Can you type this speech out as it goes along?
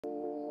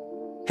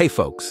Hey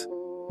folks,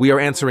 we are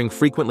answering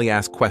frequently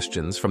asked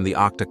questions from the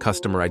Okta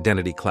Customer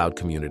Identity Cloud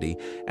community,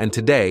 and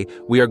today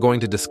we are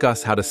going to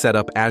discuss how to set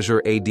up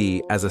Azure AD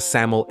as a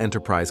SAML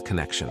enterprise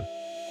connection.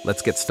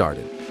 Let's get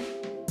started.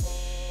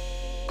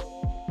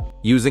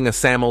 Using a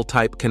SAML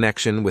type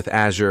connection with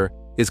Azure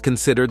is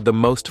considered the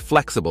most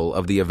flexible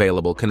of the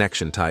available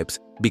connection types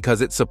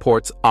because it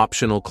supports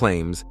optional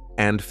claims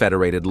and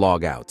federated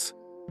logouts.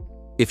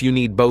 If you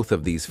need both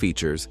of these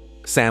features,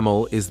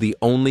 SAML is the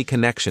only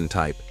connection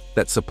type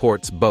that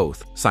supports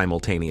both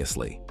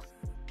simultaneously.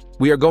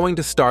 We are going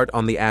to start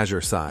on the Azure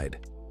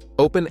side.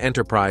 Open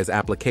Enterprise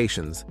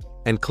Applications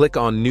and click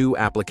on New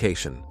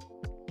Application.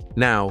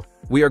 Now,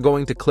 we are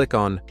going to click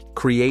on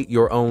Create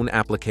Your Own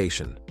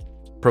Application.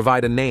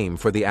 Provide a name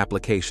for the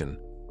application.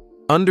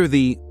 Under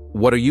the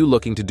What are you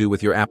looking to do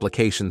with your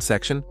application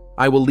section,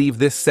 I will leave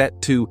this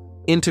set to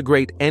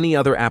integrate any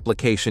other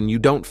application you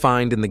don't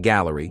find in the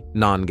gallery,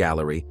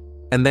 non-gallery,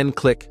 and then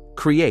click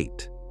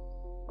Create.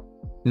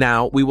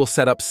 Now we will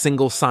set up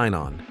single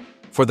sign-on.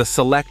 For the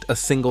Select a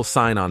Single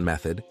Sign-On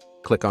method,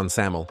 click on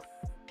SAML.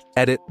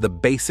 Edit the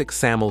basic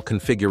SAML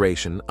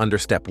configuration under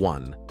Step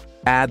 1.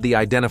 Add the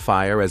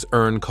identifier as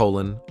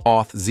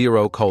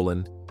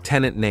Auth0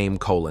 tenant name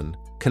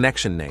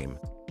connection name.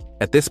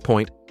 At this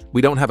point,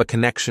 we don't have a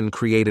connection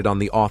created on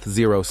the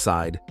Auth0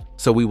 side,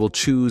 so we will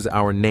choose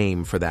our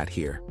name for that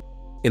here.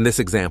 In this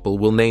example,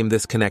 we'll name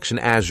this connection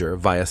Azure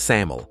via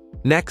SAML.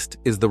 Next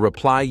is the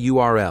reply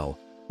URL,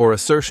 or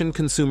assertion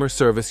consumer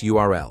service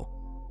URL.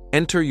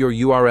 Enter your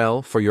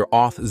URL for your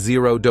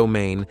Auth0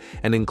 domain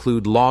and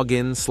include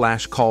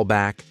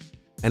login/callback,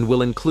 and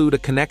we'll include a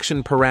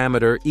connection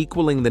parameter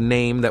equaling the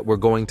name that we're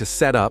going to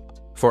set up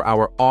for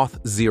our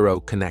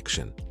Auth0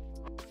 connection.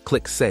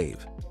 Click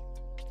Save.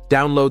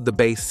 Download the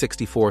base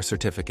 64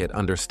 certificate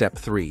under Step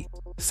 3,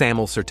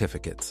 SAML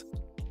certificates.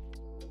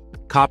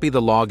 Copy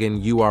the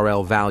login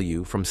URL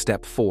value from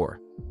Step 4.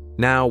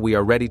 Now we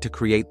are ready to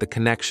create the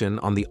connection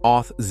on the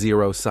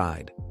Auth0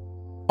 side.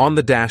 On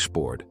the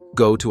dashboard,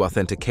 go to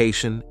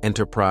Authentication,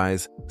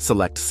 Enterprise,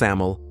 select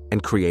SAML,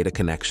 and create a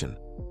connection.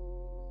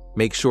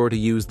 Make sure to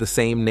use the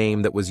same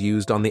name that was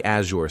used on the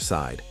Azure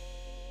side.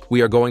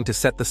 We are going to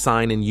set the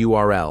sign-in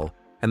URL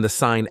and the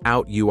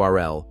sign-out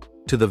URL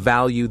to the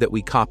value that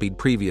we copied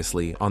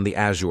previously on the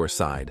Azure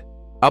side.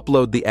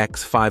 Upload the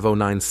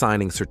X509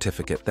 signing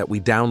certificate that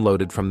we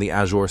downloaded from the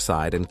Azure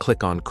side and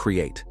click on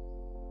Create.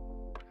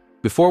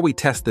 Before we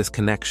test this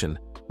connection,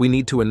 we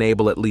need to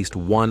enable at least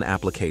one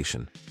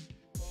application.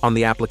 On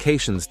the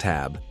Applications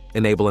tab,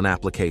 enable an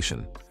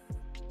application.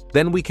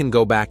 Then we can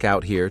go back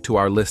out here to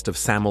our list of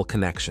SAML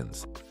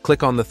connections.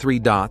 Click on the 3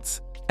 dots,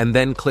 and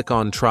then click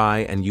on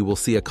Try, and you will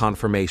see a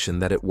confirmation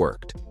that it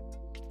worked.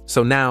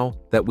 So now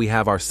that we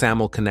have our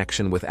SAML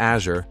connection with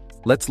Azure,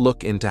 let's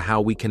look into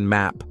how we can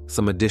map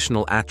some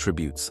additional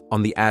attributes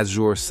on the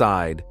Azure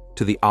side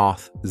to the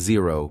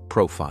Auth0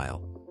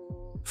 profile.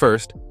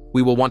 First,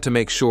 we will want to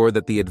make sure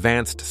that the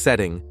advanced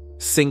setting,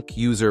 Sync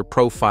User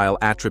Profile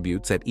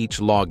Attributes at each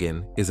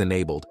login, is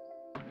enabled.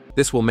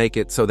 This will make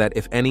it so that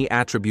if any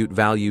attribute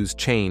values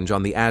change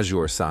on the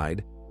Azure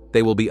side,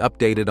 they will be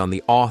updated on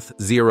the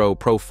Auth0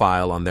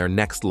 profile on their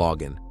next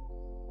login.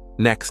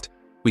 Next,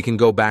 we can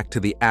go back to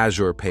the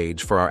Azure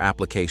page for our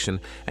application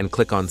and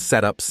click on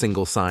Setup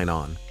Single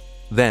Sign-On.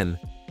 Then,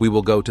 we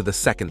will go to the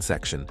second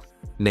section,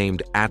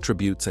 named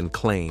Attributes and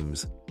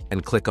Claims,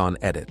 and click on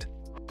Edit.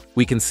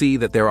 We can see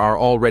that there are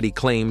already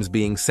claims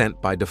being sent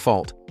by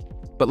default,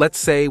 but let's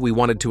say we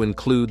wanted to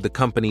include the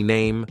company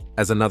name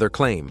as another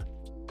claim.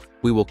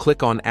 We will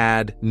click on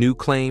Add New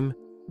Claim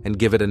and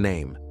give it a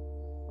name.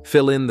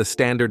 Fill in the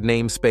standard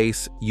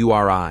namespace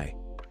URI.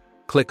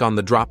 Click on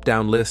the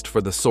drop-down list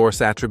for the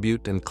source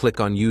attribute and click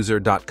on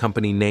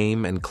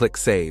user.companyname and click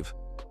Save.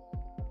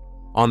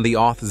 On the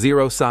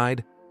Auth0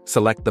 side,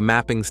 select the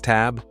Mappings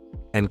tab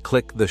and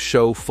click the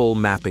Show Full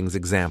Mappings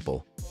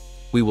example.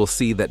 We will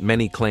see that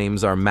many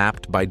claims are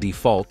mapped by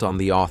default on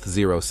the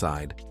Auth0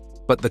 side,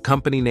 but the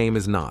company name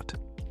is not,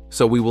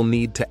 so we will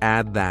need to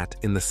add that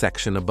in the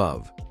section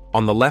above.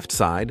 On the left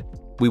side,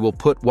 we will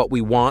put what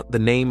we want the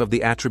name of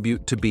the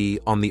attribute to be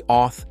on the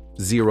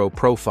Auth0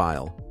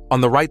 profile.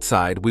 On the right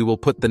side, we will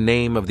put the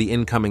name of the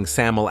incoming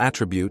SAML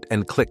attribute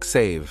and click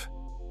Save.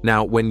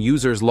 Now, when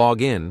users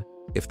log in,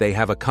 if they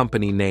have a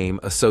company name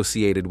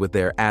associated with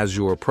their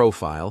Azure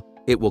profile,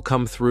 it will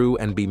come through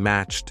and be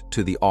matched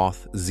to the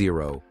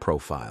Auth0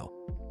 profile.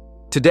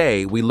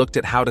 Today, we looked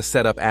at how to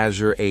set up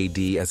Azure AD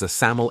as a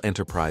SAML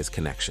enterprise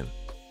connection.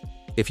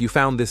 If you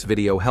found this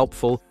video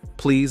helpful,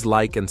 please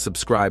like and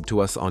subscribe to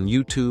us on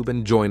YouTube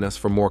and join us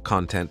for more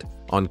content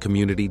on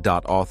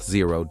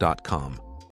community.auth0.com.